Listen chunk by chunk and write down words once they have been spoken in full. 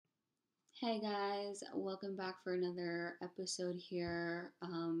Hey guys, welcome back for another episode here.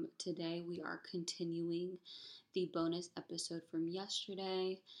 Today we are continuing the bonus episode from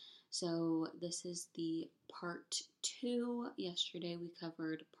yesterday. So, this is the part two. Yesterday we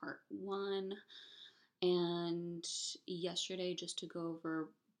covered part one, and yesterday, just to go over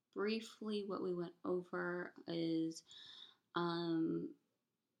briefly what we went over, is um,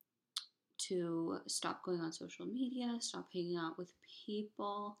 to stop going on social media, stop hanging out with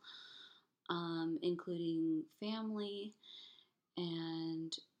people, including family,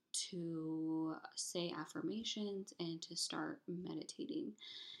 and to say affirmations and to start meditating.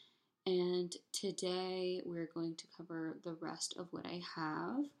 And today we're going to cover the rest of what I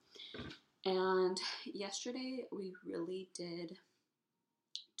have. And yesterday we really did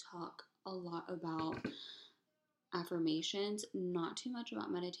talk a lot about affirmations, not too much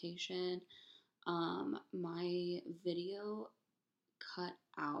about meditation. My video cut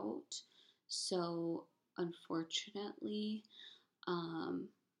out, so unfortunately,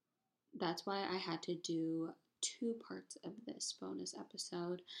 that's why I had to do two parts of this bonus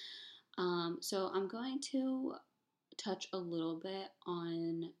episode. So I'm going to touch a little bit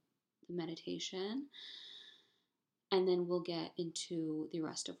on the meditation, and then we'll get into the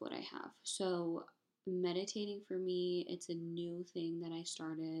rest of what I have. So meditating for me, it's a new thing that I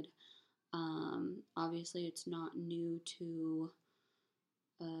started. Obviously, it's not new to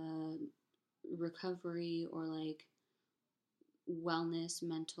recovery or like wellness,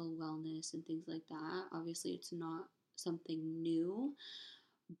 mental wellness, and things like that. Obviously, it's not something new,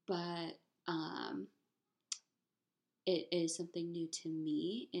 but it is something new to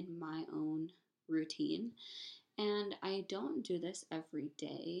me in my own routine. And I don't do this every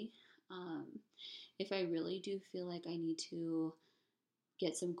day. Um, if I really do feel like I need to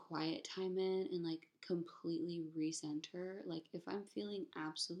get some quiet time in and like completely recenter, like if I'm feeling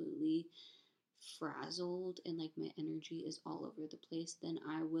absolutely frazzled and like my energy is all over the place, then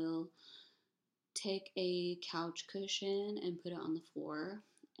I will take a couch cushion and put it on the floor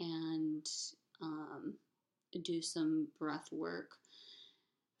and do some breath work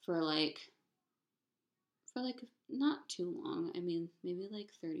for like not too long. I mean, maybe like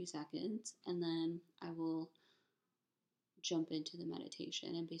 30 seconds, and then I will jump into the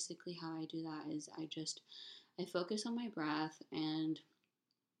meditation. And basically how I do that is I focus on my breath, and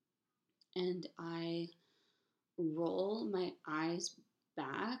I roll my eyes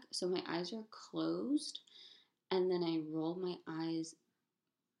back. So my eyes are closed, and then I roll my eyes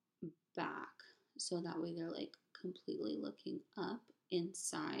back. So that way they're like completely looking up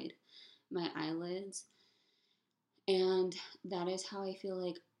inside my eyelids. And that is how I feel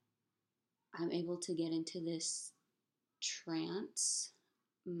like I'm able to get into this trance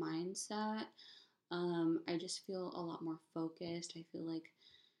mindset. I just feel a lot more focused. I feel like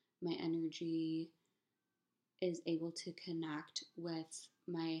my energy is able to connect with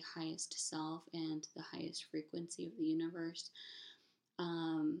my highest self and the highest frequency of the universe.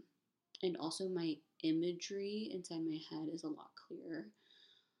 And also my imagery inside my head is a lot clearer.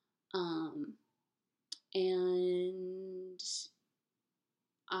 And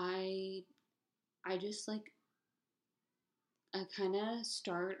I just like I kind of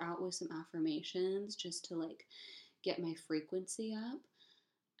start out with some affirmations just to like get my frequency up,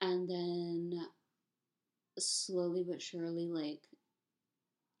 and then slowly but surely like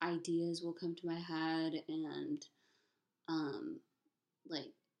ideas will come to my head, and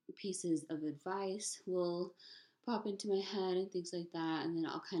like pieces of advice will pop into my head and things like that, and then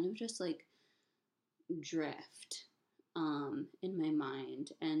I'll kind of just like drift in my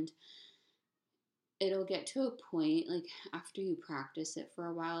mind, and it'll get to a point like after you practice it for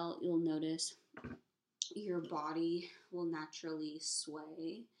a while, you'll notice your body will naturally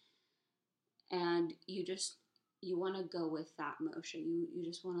sway, and you want to go with that motion. You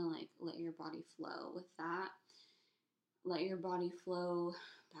just want to like let your body flow with that. Let your body flow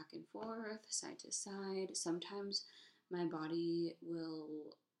back and forth, side to side. Sometimes my body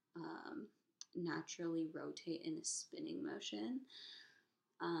will naturally rotate in a spinning motion,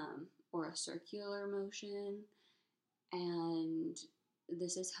 or a circular motion. And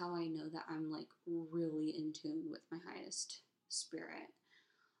this is how I know that I'm like really in tune with my highest spirit.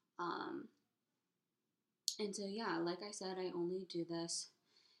 And so, yeah, like I said, I only do this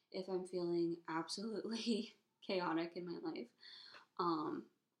if I'm feeling absolutely chaotic in my life.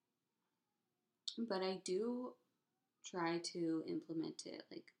 But I do try to implement it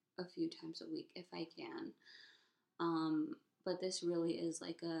like a few times a week if I can. But this really is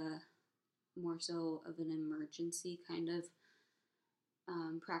like a more so of an emergency kind of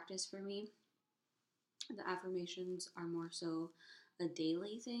practice for me. The affirmations are more so a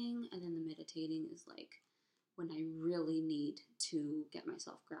daily thing, and then the meditating is like when I really need to get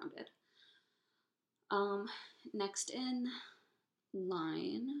myself grounded. Um, Next in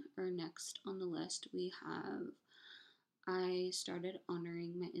line, or next on the list, we have I started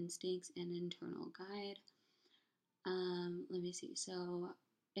honoring my instincts and internal guide. Let me see. So,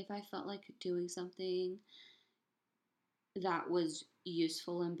 if I felt like doing something that was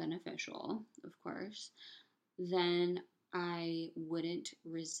useful and beneficial, of course, then I wouldn't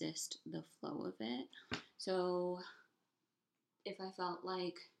resist the flow of it. So, if I felt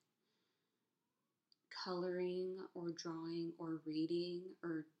like coloring or drawing or reading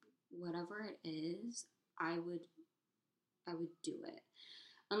or whatever it is, I would I would do it.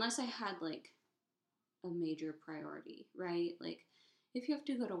 Unless I had like a major priority, right? Like if you have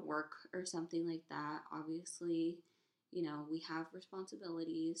to go to work or something like that, obviously, we have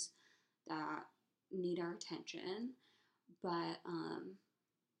responsibilities that need our attention. But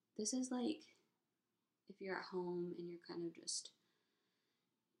this is like if you're at home and you're kind of just,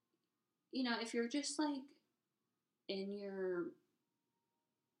 if you're just like in your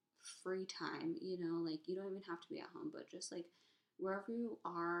free time, like you don't even have to be at home, but just like wherever you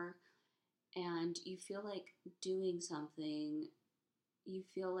are and you feel like doing something, you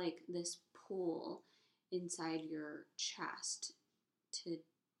feel like this pull inside your chest to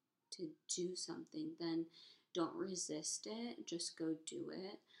do something, then don't resist it. Just go do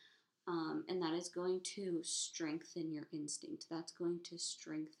it. And that is going to strengthen your instinct. That's going to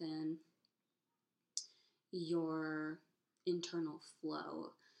strengthen your internal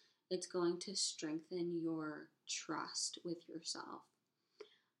flow. It's going to strengthen your trust with yourself.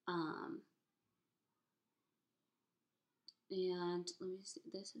 Um, and let me see,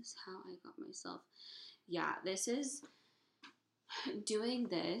 this is how I got myself. Yeah, this is doing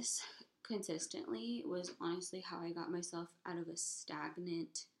this consistently was honestly how I got myself out of a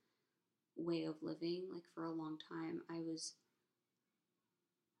stagnant way of living. Like for a long time, I was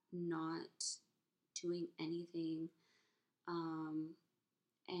not doing anything.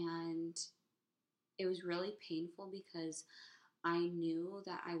 And it was really painful because I knew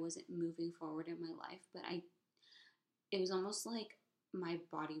that I wasn't moving forward in my life, but it was almost like my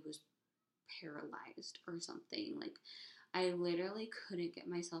body was paralyzed or something. Like I literally couldn't get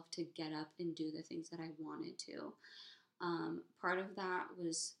myself to get up and do the things that I wanted to. Part of that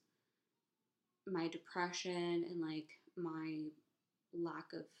was my depression and like my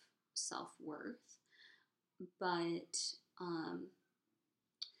lack of self-worth, but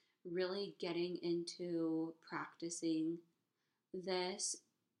really getting into practicing this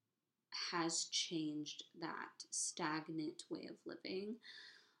has changed that stagnant way of living.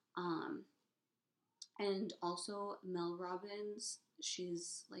 Um, and also Mel Robbins,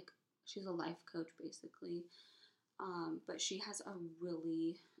 she's a life coach basically, but she has a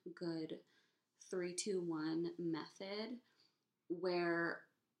really good 3-2-1 method where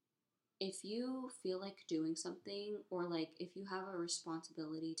if you feel like doing something or like if you have a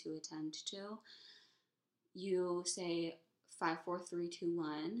responsibility to attend to, you say 5, 4, 3, 2,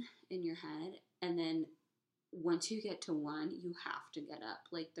 1 in your head, and then once you get to 1, you have to get up.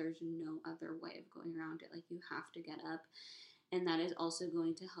 Like there's no other way of going around it. Like you have to get up, and that is also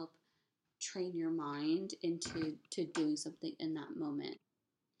going to help train your mind into doing something in that moment.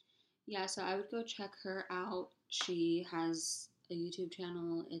 Yeah, so I would go check her out. She has a YouTube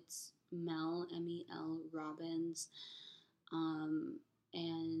channel. It's Mel, Mel Robbins. Um,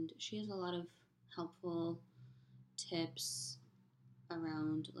 and she has a lot of helpful tips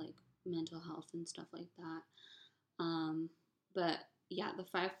around like mental health and stuff like that. But yeah, the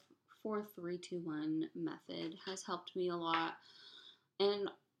 5, 4, 3, 2, 1 method has helped me a lot. And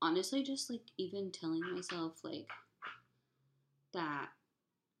honestly, just like even telling myself like that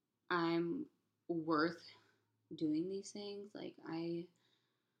I'm worth doing these things, like I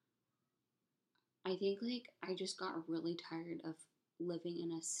think like I just got really tired of living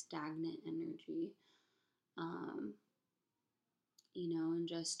in a stagnant energy. Um, and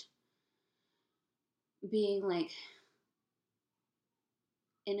just being like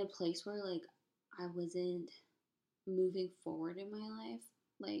in a place where like I wasn't moving forward in my life.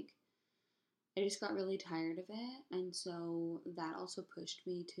 Like I just got really tired of it, and so that also pushed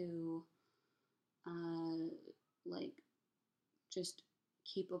me to like just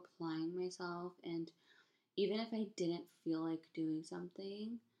keep applying myself. And even if I didn't feel like doing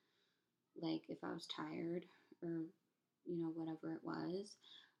something, like if I was tired or whatever it was,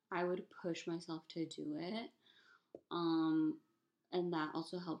 I would push myself to do it. Um, and that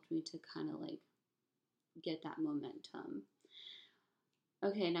also helped me to kind of like get that momentum.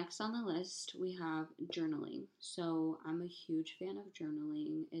 Okay, next on the list we have journaling. So I'm a huge fan of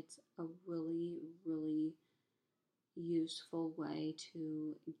journaling. It's a really, really useful way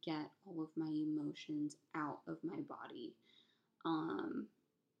to get all of my emotions out of my body. Um,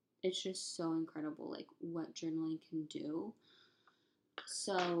 it's just so incredible, like what journaling can do.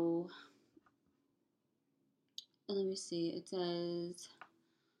 So let me see. It says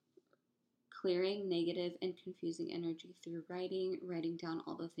clearing negative and confusing energy through writing down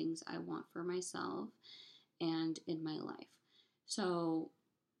all the things I want for myself and in my life. So,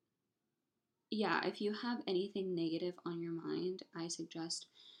 yeah, if you have anything negative on your mind, I suggest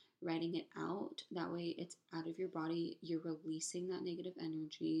writing it out. That way, it's out of your body. You're releasing that negative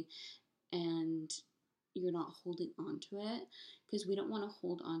energy and you're not holding on to it, because we don't want to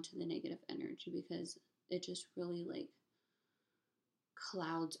hold on to the negative energy because it just really like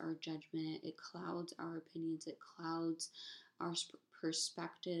clouds our judgment, it clouds our opinions, it clouds our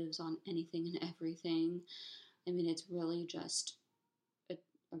perspectives on anything and everything. I mean, it's really just a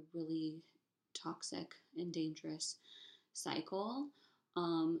really toxic and dangerous cycle.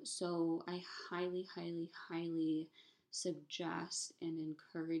 So I highly, highly, highly suggest and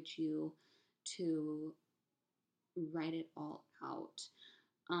encourage you to write it all out.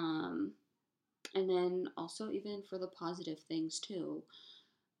 Um, and then also, even for the positive things too,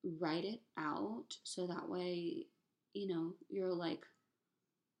 write it out so that way, you're like,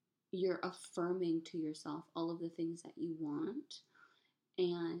 you're affirming to yourself all of the things that you want.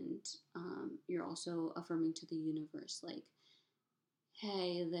 And you're also affirming to the universe, like,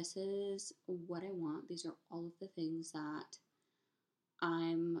 hey, this is what I want. These are all of the things that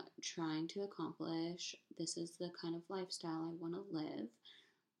I'm trying to accomplish. This is the kind of lifestyle I want to live.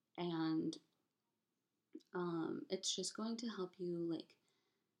 And it's just going to help you, like,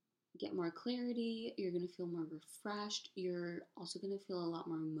 get more clarity. You're going to feel more refreshed. You're also going to feel a lot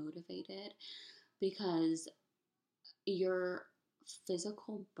more motivated because your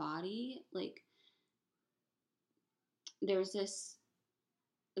physical body, like, there's this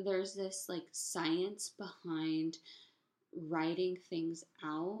like science behind writing things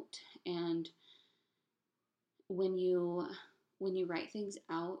out. And when you write things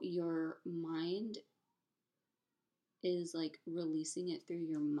out, your mind is like releasing it through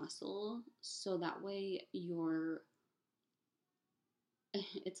your muscle, so that way you're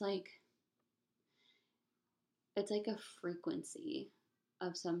it's like a frequency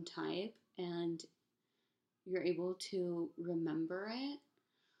of some type, and you're able to remember it,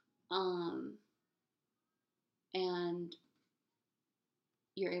 um and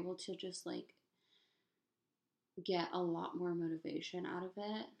you're able to just like get a lot more motivation out of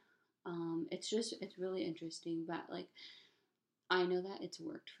it. It's really interesting, but like, I know that it's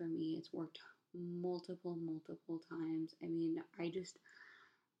worked for me. It's worked multiple times. I mean,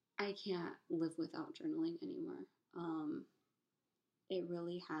 I can't live without journaling anymore. Um, it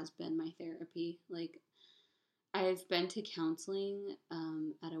really has been my therapy. Like, I've been to counseling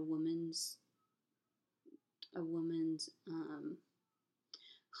at a woman's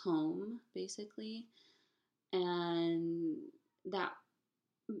home, basically, and that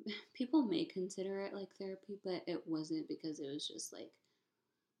people may consider it like therapy, but it wasn't, because it was just like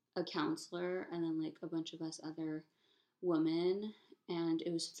a counselor and then like a bunch of us other women, and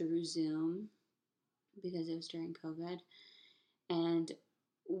it was through Zoom because it was during COVID, and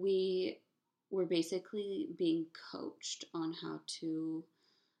we were basically being coached on how to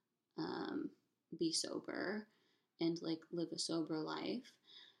um, be sober and like live a sober life,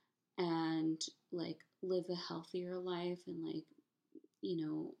 and like live a healthier life, and like,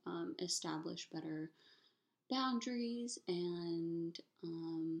 establish better boundaries, and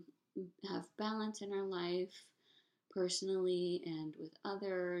have balance in our life personally and with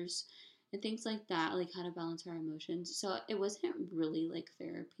others, and things like that, like how to balance our emotions. So it wasn't really like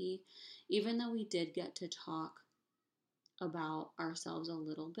therapy, even though we did get to talk about ourselves a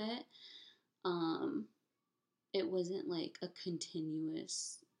little bit. Um, it wasn't like a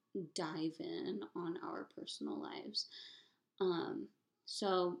continuous dive in on our personal lives. Um,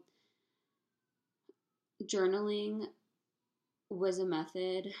 so journaling was a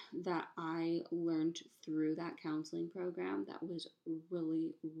method that I learned through that counseling program that was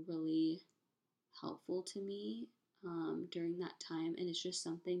really, really helpful to me during that time. And it's just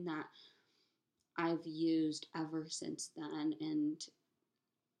something that I've used ever since then. And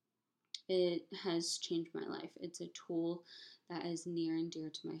it has changed my life. It's a tool that is near and dear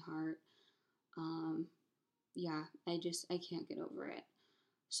to my heart. Um, yeah, I can't get over it.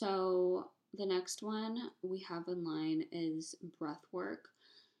 So the next one we have in line is breath work.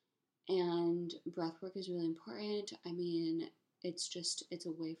 And breath work is really important. I mean, it's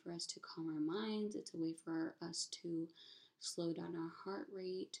a way for us to calm our minds. It's a way for us to slow down our heart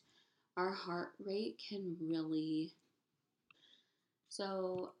rate. Our heart rate can really,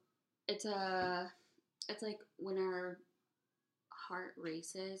 so it's a it's like when our heart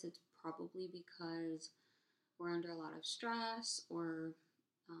races, it's probably because we're under a lot of stress, or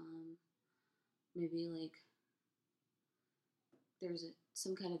um, maybe like there's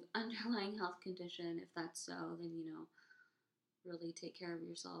some kind of underlying health condition. If that's so, then really take care of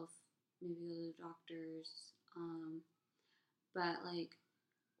yourself. Maybe go to the doctors. But like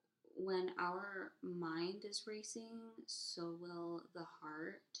when our mind is racing, so will the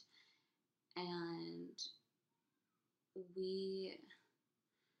heart, and we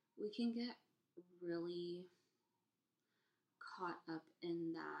we can get really caught up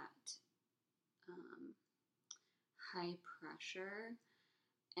in that um, high pressure,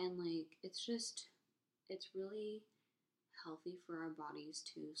 and like it's really healthy for our bodies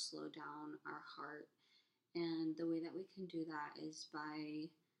to slow down our heart. And the way that we can do that is by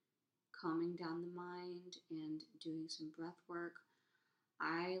calming down the mind and doing some breath work.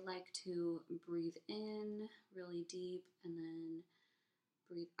 I like to breathe in really deep and then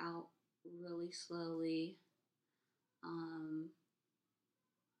breathe out really slowly. Um,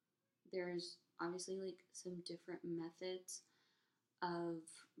 there's obviously like some different methods of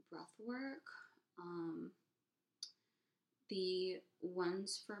breath work. Um, the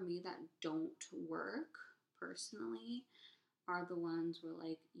ones for me that don't work personally are the ones where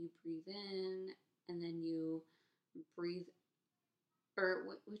like you breathe in and then you breathe, or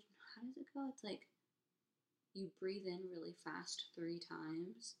what how does it go? It's like you breathe in really fast 3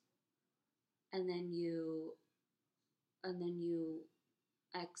 times, and then you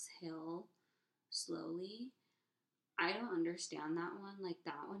exhale slowly. I don't understand that one. Like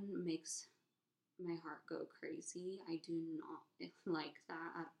that one makes my heart go crazy. I do not like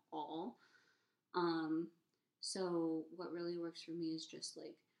that at all. Um so what really works for me is just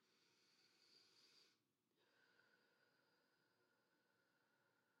like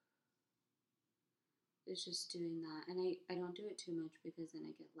it's just doing that. And I don't do it too much because then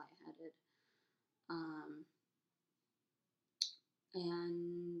I get lightheaded. Um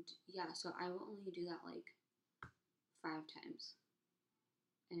and yeah, so I will only do that like 5 times.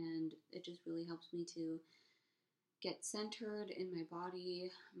 And it just really helps me to get centered in my body.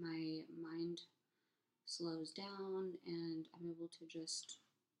 My mind slows down, and I'm able to just,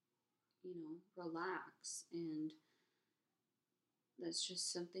 relax. And that's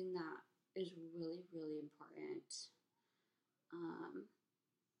just something that is really, really important. Um,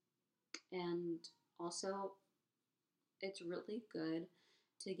 and also, it's really good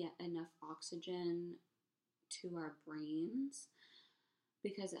to get enough oxygen to our brains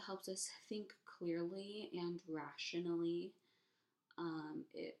because it helps us think clearly and rationally.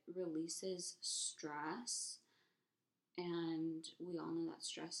 It releases stress, and we all know that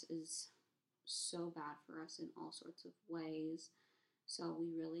stress is so bad for us in all sorts of ways. So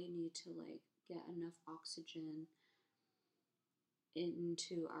we really need to like get enough oxygen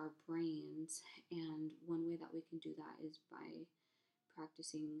into our brains, and one way that we can do that is by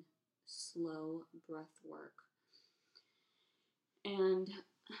practicing slow breath work. And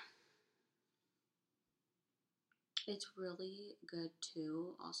it's really good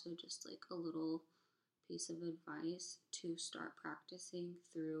too, also just like a little piece of advice to start practicing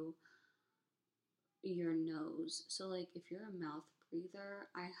through your nose. So, like, if you're a mouth breather,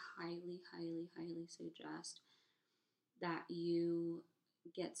 I highly, highly, highly suggest that you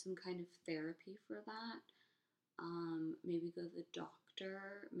get some kind of therapy for that. Maybe go to the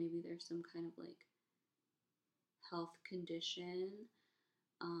doctor. Maybe there's some kind of like health condition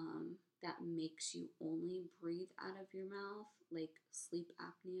that makes you only breathe out of your mouth, like sleep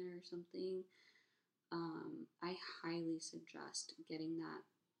apnea or something. I highly suggest getting that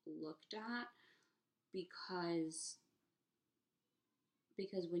looked at because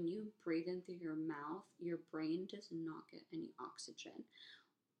when you breathe in through your mouth, your brain does not get any oxygen.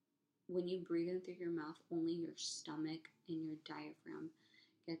 When you breathe in through your mouth, only your stomach and your diaphragm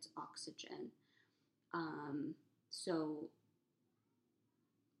gets oxygen. So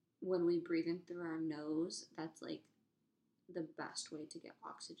when we breathe in through our nose, that's like the best way to get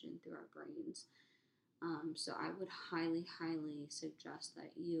oxygen through our brains. So I would highly, highly suggest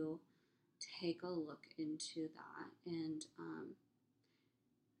that you take a look into that and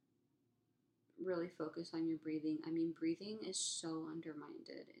really focus on your breathing. I mean, breathing is so undermined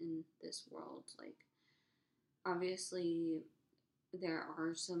in this world. Like, obviously, there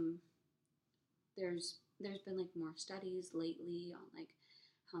are some. There's been like more studies lately on like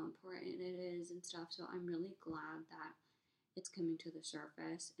how important it is and stuff. So I'm really glad that it's coming to the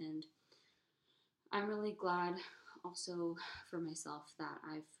surface. And I'm really glad also for myself that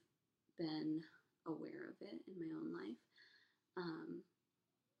I've been aware of it in my own life. Um,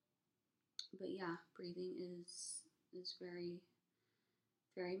 but yeah, breathing is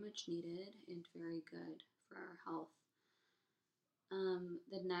very much needed and very good for our health.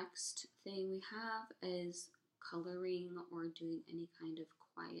 The next thing we have is coloring or doing any kind of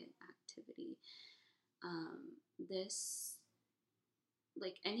quiet activity. This,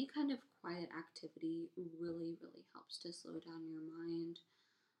 like any kind of quiet activity, really helps to slow down your mind.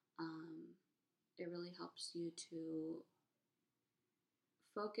 Um, it really helps you to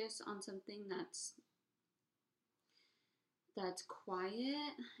focus on something that's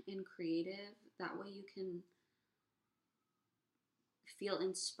quiet and creative. That way you can feel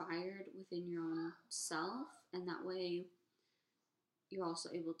inspired within your own self, and that way you're also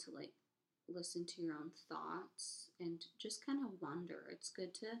able to like listen to your own thoughts and just kind of wonder. It's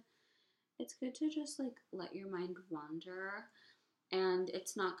good to just like let your mind wander, and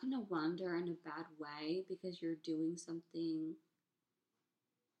it's not going to wander in a bad way because you're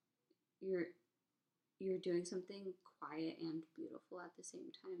you're doing something quiet and beautiful at the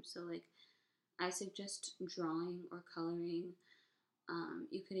same time. So like I suggest drawing or coloring.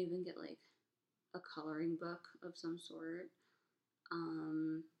 You could even get like a coloring book of some sort.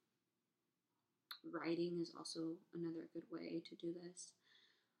 Um, Writing is also another good way to do this.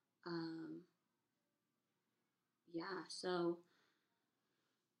 Um, yeah, so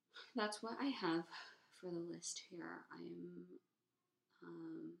that's what I have for the list here.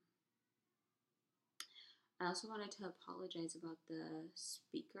 Um, I also wanted to apologize about the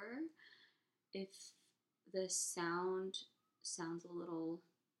speaker. If the sound sounds a little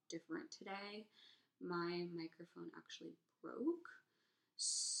different today, my microphone actually broke.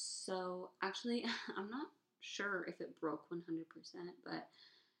 So actually, I'm not sure if it broke 100%, but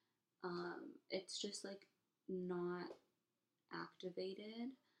it's just like not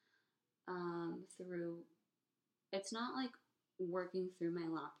activated through. It's not like working through my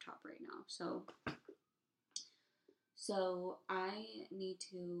laptop right now. So I need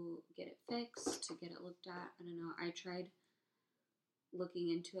to get it fixed, to get it looked at. I don't know. I tried looking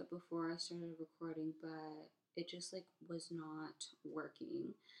into it before I started recording, but it just like was not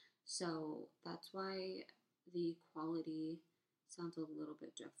working. So that's why the quality sounds a little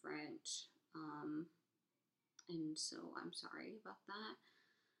bit different. Um, and so I'm sorry about that.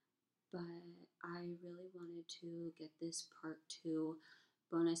 But I really wanted to get this part 2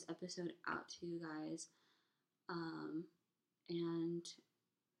 bonus episode out to you guys. And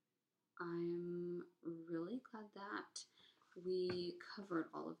I'm really glad that we covered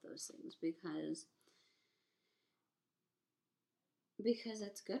all of those things because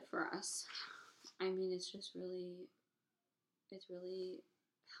it's good for us. I mean, it's really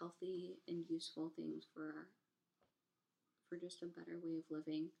healthy and useful things for just a better way of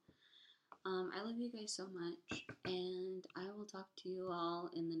living. I love you guys so much, and I will talk to you all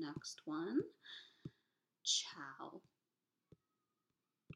in the next one.